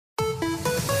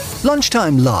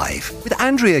Lunchtime Live with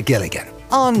Andrea Gilligan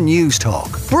on News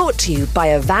Talk. Brought to you by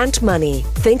Avant Money.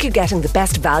 Think you're getting the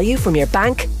best value from your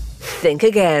bank? Think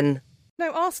again.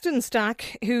 Now, Austin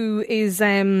Stack, who is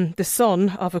the son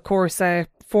of course,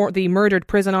 for the murdered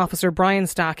prison officer Brian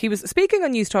Stack, he was speaking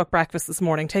on News Talk Breakfast this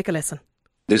morning. Take a listen.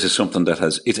 This is something that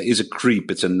it is a creep.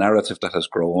 It's a narrative that has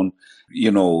grown. You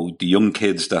know, the young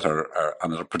kids that are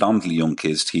predominantly young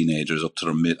kids, teenagers up to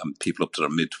their people up to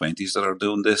their mid-20s that are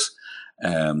doing this.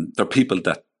 They're people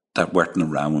that weren't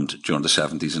around during the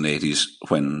 70s and 80s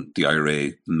when the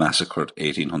IRA massacred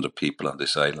 1,800 people on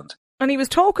this island. And he was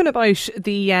talking about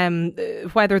the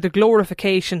whether the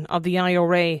glorification of the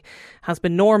IRA has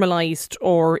been normalised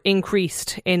or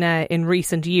increased in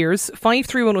recent years.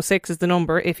 53106 is the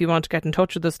number if you want to get in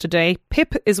touch with us today.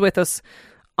 Pip is with us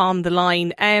on the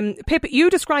line. Pip,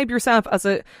 you describe yourself as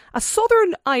a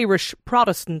Southern Irish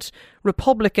Protestant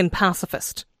Republican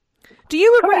pacifist. Do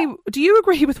you agree? Correct. Do you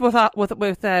agree with what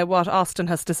Austin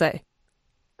has to say?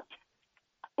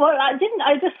 Well, I didn't.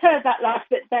 I just heard that last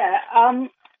bit there.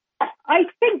 I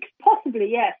think possibly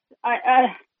yes.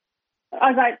 I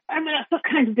mean, that's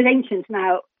kind of been ancient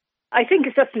now. I think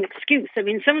it's just an excuse. I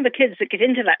mean, some of the kids that get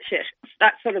into that shit,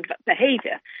 that sort of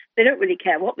behaviour, they don't really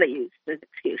care what they use as an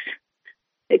excuse.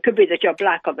 It could be that you're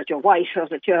black or that you're white or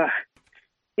that you're,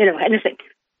 anything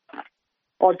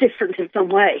or different in some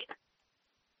way.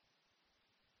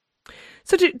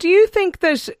 So do you think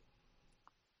that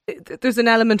there's an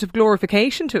element of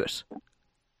glorification to it?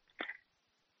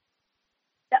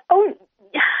 Oh,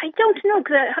 I don't know,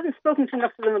 because I haven't spoken to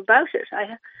enough of them about it.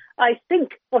 I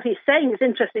think what he's saying is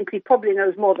interesting because he probably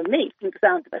knows more than me from the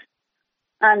sound of it,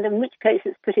 and in which case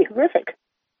it's pretty horrific.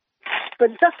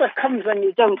 But that's what comes when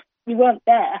you weren't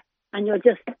there and you're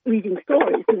just reading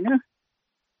stories,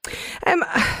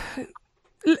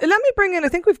 Let me bring in, I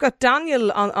think we've got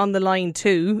Daniel on the line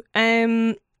too.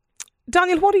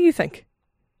 Daniel, what do you think?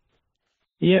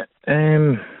 Yeah,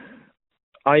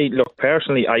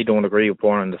 personally, I don't agree with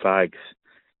burning the flags.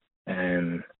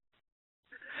 I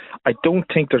don't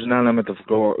think there's an element of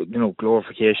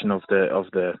glorification of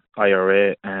the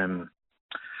IRA.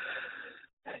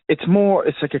 It's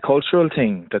like a cultural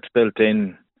thing that's built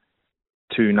in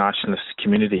to nationalist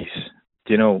communities.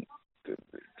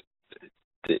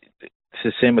 It's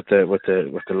the same with the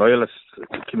loyalist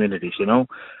communities.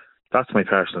 That's my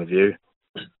personal view.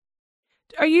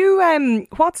 Are you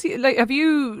what's like? Have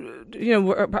you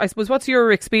I suppose what's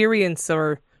your experience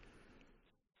or?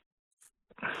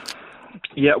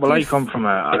 Yeah, well, I come from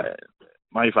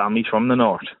my family's from the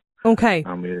north. Okay.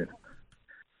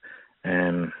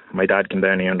 And my dad came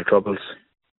down here under Troubles,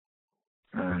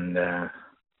 and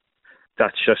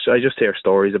that's just I just hear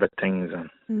stories about things,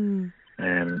 and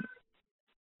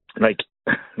like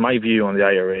my view on the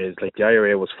IRA is like the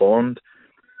IRA was formed,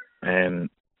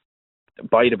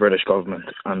 by the British government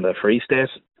and the Free State,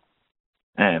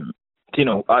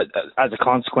 as a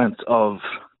consequence of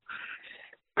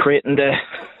creating the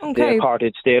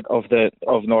apartheid state of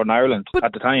Northern Ireland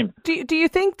at the time. Do you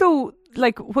think though,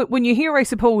 like when you hear, I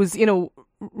suppose,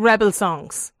 rebel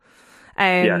songs,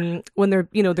 yes. when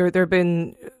there've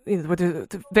been with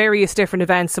the various different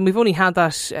events, and we've only had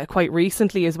that quite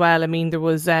recently as well. I mean, there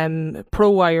was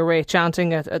pro-IRA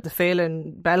chanting at the Fail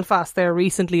in Belfast there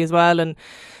recently as well, and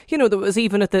there was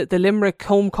even at the Limerick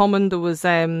homecoming, there was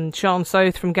Sean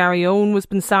South from Garryowen was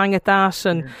been sang at that,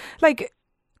 and like,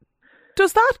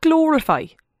 does that glorify?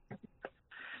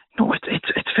 No,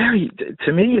 it's very,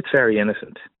 to me, it's very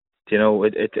innocent.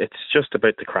 It's just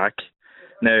about the crack.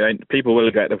 Now, people will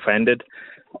get offended.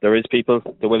 There is people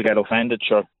that will get offended.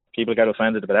 Sure, people get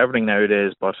offended about everything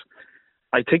nowadays, but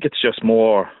I think it's just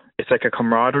more, it's like a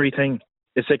camaraderie thing.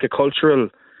 It's like a cultural,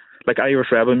 like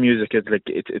Irish rebel music. It's like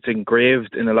it's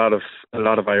engraved in a lot of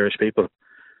Irish people.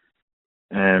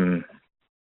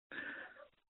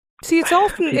 See, it's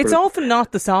often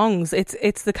not the songs.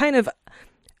 It's the kind of,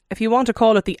 if you want to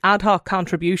call it, the ad hoc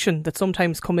contribution that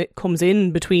sometimes comes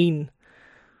in between.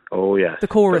 Oh yeah, the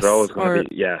chorus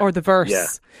or the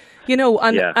verse,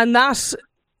 and that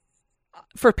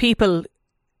for people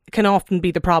can often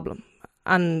be the problem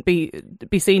and be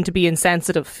seen to be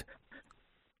insensitive.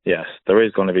 Yes, there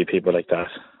is going to be people like that.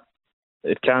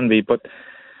 It can be, but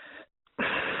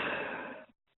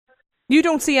you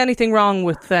don't see anything wrong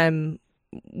with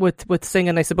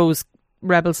singing, I suppose,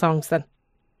 rebel songs then.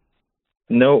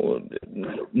 No.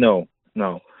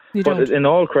 You but don't. In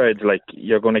all crowds, like,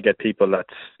 you're going to get people that,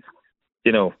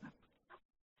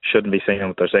 shouldn't be singing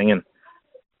what they're singing,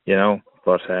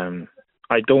 But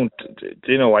I don't,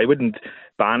 I wouldn't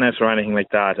ban it or anything like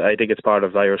that. I think it's part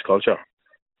of Irish culture,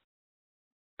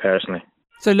 personally.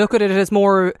 So look at it as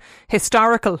more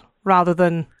historical rather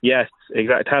than... Yes,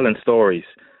 exactly, telling stories.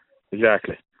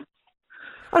 Exactly.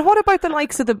 And what about the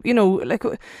likes of the, you know, like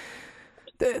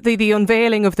the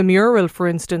unveiling of the mural, for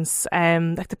instance,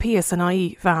 like the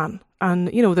PSNI van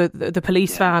and, you know, the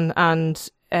police van and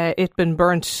it been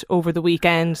burnt over the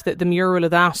weekend, the mural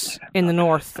of that in the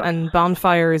north and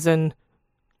bonfires, and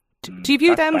do you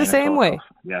view them the same way?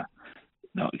 Yeah.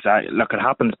 No, exactly. Look, it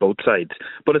happens both sides,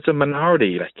 but it's a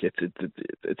minority. Like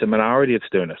it's a minority that's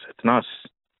doing it.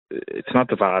 It's not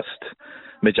the vast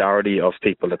majority of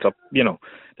people that's up. You know,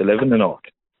 they live in the north.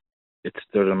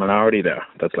 There's a minority there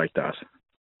that's like that.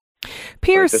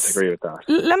 Pierce, I disagree with that.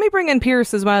 Let me bring in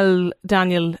Pierce as well,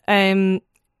 Daniel.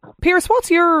 Pierce,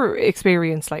 what's your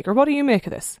experience like, or what do you make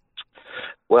of this?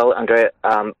 Well, Andrea,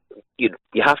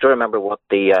 you have to remember what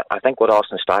I think what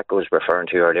Austin Stack was referring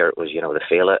to earlier was, you know, the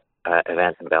Féile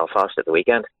event in Belfast at the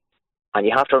weekend, and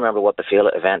you have to remember what the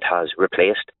Féile event has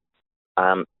replaced.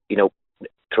 You know,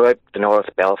 throughout the north,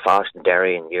 Belfast and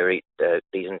Derry and Newry,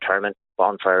 these internment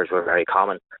bonfires were very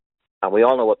common, and we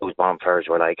all know what those bonfires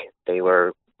were like. They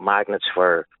were magnets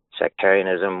for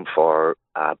sectarianism, for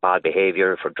bad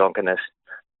behaviour, for drunkenness,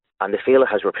 and the Féile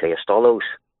has replaced all those.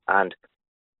 And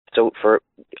so for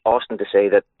Austin to say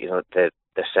that, you know, the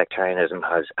sectarianism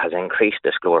has increased,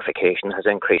 this glorification has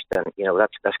increased, then, you know,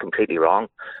 that's completely wrong.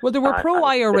 Well, there were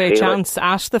pro-IRA chants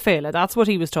at the Féile. That's what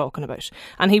he was talking about.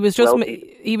 And he was just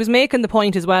he was making the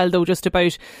point as well, though, just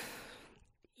about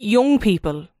young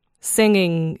people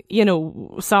singing, you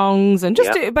know, songs and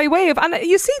just by way of, and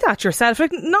you see that yourself,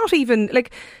 like not even,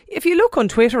 like if you look on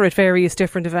Twitter at various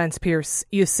different events, Pierce,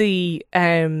 you see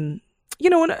you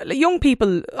know, young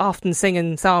people often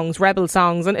singing songs, rebel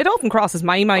songs, and it often crosses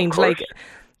my mind, like,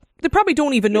 they probably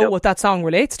don't even know what that song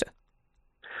relates to.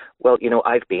 Well, you know,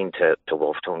 I've been to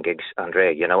Wolf Tone gigs,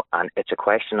 Andrea, you know, and it's a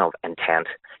question of intent.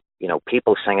 You know,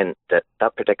 people singing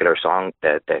that particular song,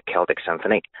 the Celtic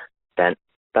Symphony, then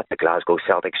that's the Glasgow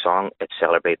Celtic song. It's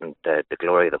celebrating the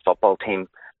glory of the football team.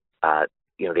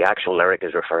 You know, the actual lyric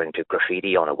is referring to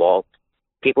graffiti on a wall.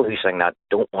 People who sing that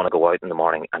don't want to go out in the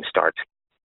morning and start,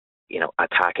 you know,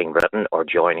 attacking Britain or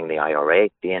joining the IRA.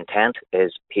 The intent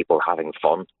is people having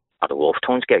fun at a Wolf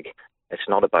Tones gig. It's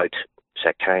not about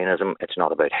sectarianism. It's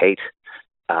not about hate.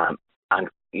 And,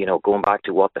 you know, going back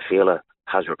to what the Féile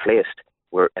has replaced,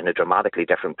 we're in a dramatically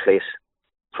different place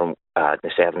from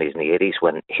the 70s and the 80s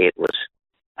when hate was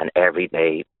an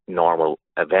everyday, normal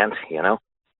event, you know.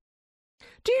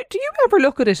 Do you ever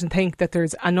look at it and think that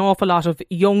there's an awful lot of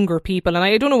younger people, and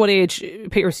I don't know what age,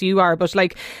 Pierce, you are, but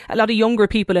like a lot of younger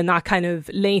people in that kind of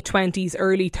late 20s,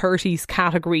 early 30s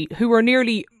category who are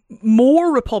nearly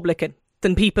more Republican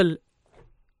than people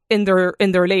in their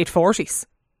late 40s?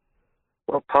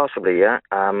 Well, possibly, yeah.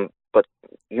 But,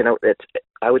 you know,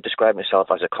 I would describe myself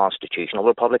as a constitutional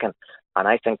Republican, and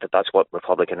I think that that's what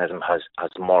republicanism has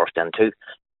morphed into.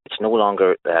 It's no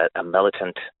longer a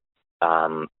militant.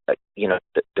 You know,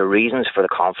 the reasons for the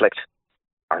conflict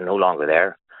are no longer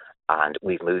there, and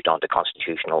we've moved on to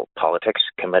constitutional politics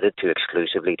committed to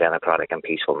exclusively democratic and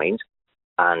peaceful means,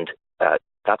 and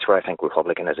that's where I think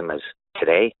republicanism is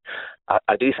today.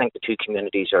 I do think the two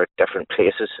communities are at different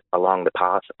places along the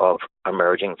path of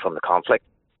emerging from the conflict.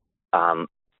 I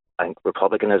think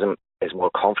republicanism is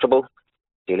more comfortable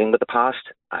dealing with the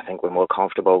past. I think we're more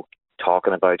comfortable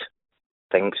talking about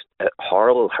things,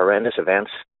 horrible, horrendous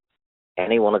events.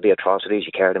 Any one of the atrocities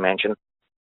you care to mention,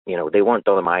 you know, they weren't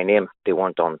done in my name. They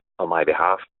weren't done on my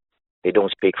behalf. They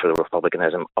don't speak for the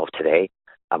republicanism of today.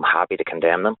 I'm happy to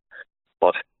condemn them.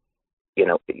 But, you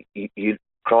know, you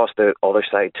cross the other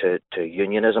side to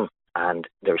unionism, and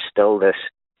there's still this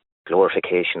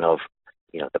glorification of,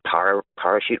 you know, the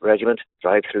parachute regiment,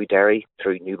 drive through Derry,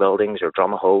 through New Buildings or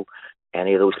Drumahoe,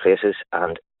 any of those places,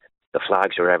 and the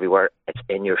flags are everywhere. It's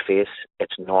in your face.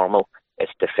 It's normal.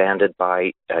 It's defended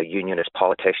by unionist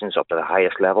politicians up to the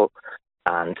highest level.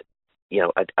 And, you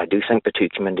know, I do think the two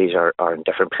communities are in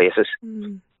different places.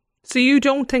 Mm. So you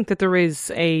don't think that there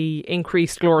is a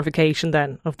increased glorification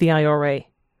then of the IRA?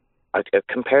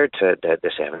 Compared to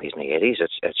the 70s and the 80s,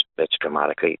 it's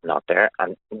dramatically not there.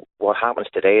 And what happens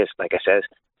today is, like I said,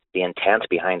 the intent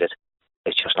behind it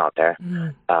is just not there.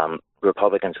 Mm.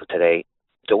 Republicans of today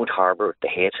don't harbour the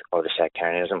hate or the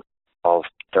sectarianism of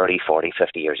 30, 40,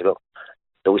 50 years ago.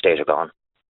 Those days are gone.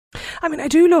 I mean, I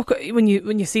do look, when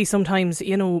you see sometimes,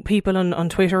 you know, people on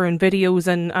Twitter and videos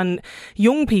and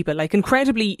young people, like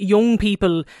incredibly young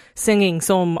people singing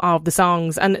some of the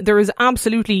songs, and there is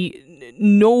absolutely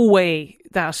no way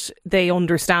that they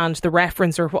understand the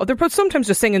reference or what. They're sometimes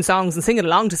just singing songs and singing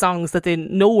along to songs that they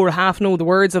know or half know the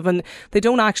words of, and they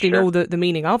don't actually know the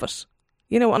meaning of it.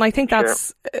 You know, and I think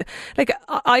that's, like,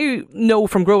 I know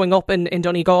from growing up in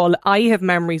Donegal, I have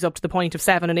memories up to the point of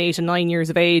 7 and 8 and 9 years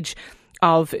of age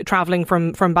of travelling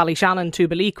from Ballyshannon to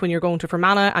Balik when you're going to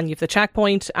Fermanagh, and you have the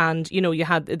checkpoint, and, you know, you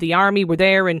had the army were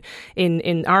there in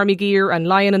army gear and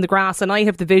lying in the grass, and I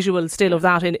have the visual still of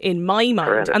that in my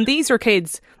mind. And these are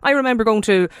kids. I remember going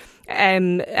to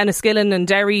Enniskillen and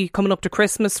Derry coming up to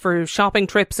Christmas for shopping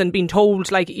trips and being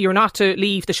told, like, you're not to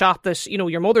leave the shop that, you know,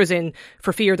 your mother's in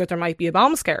for fear that there might be a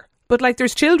bomb scare. But, like,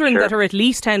 there's children that are at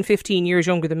least 10, 15 years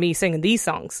younger than me singing these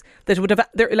songs that would have,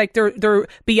 they're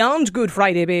beyond Good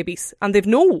Friday babies, and they've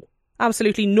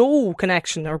absolutely no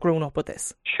connection or grown up with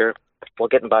this. Sure. Well,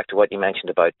 getting back to what you mentioned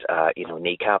about,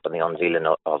 Kneecap and the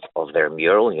unveiling of their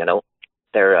mural, you know,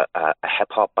 they're a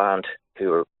hip-hop band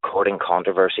who are courting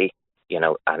controversy, you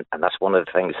know, and that's one of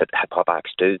the things that hip-hop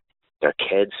acts do. They're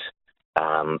kids.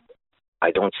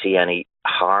 I don't see any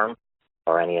harm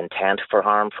or any intent for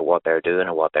harm for what they're doing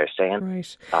or what they're saying.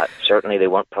 Right. Certainly they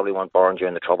probably weren't born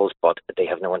during the Troubles, but they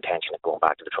have no intention of going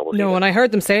back to the Troubles. No, and I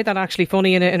heard them say that, actually,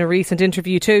 funny, in a recent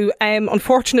interview too.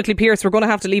 Unfortunately, Pierce, we're going to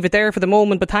have to leave it there for the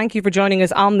moment, but thank you for joining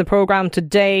us on the programme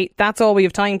today. That's all we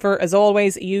have time for. As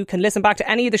always, you can listen back to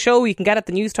any of the show. You can get it at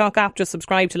the News Talk app. Just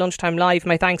subscribe to Lunchtime Live.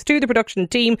 My thanks to the production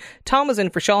team. Tom is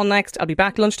in for Sean next. I'll be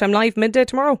back Lunchtime Live midday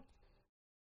tomorrow.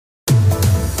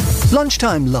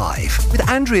 Lunchtime Live with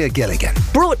Andrea Gilligan.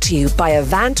 Brought to you by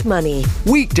Avant Money.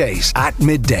 Weekdays at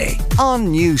midday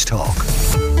on News Talk.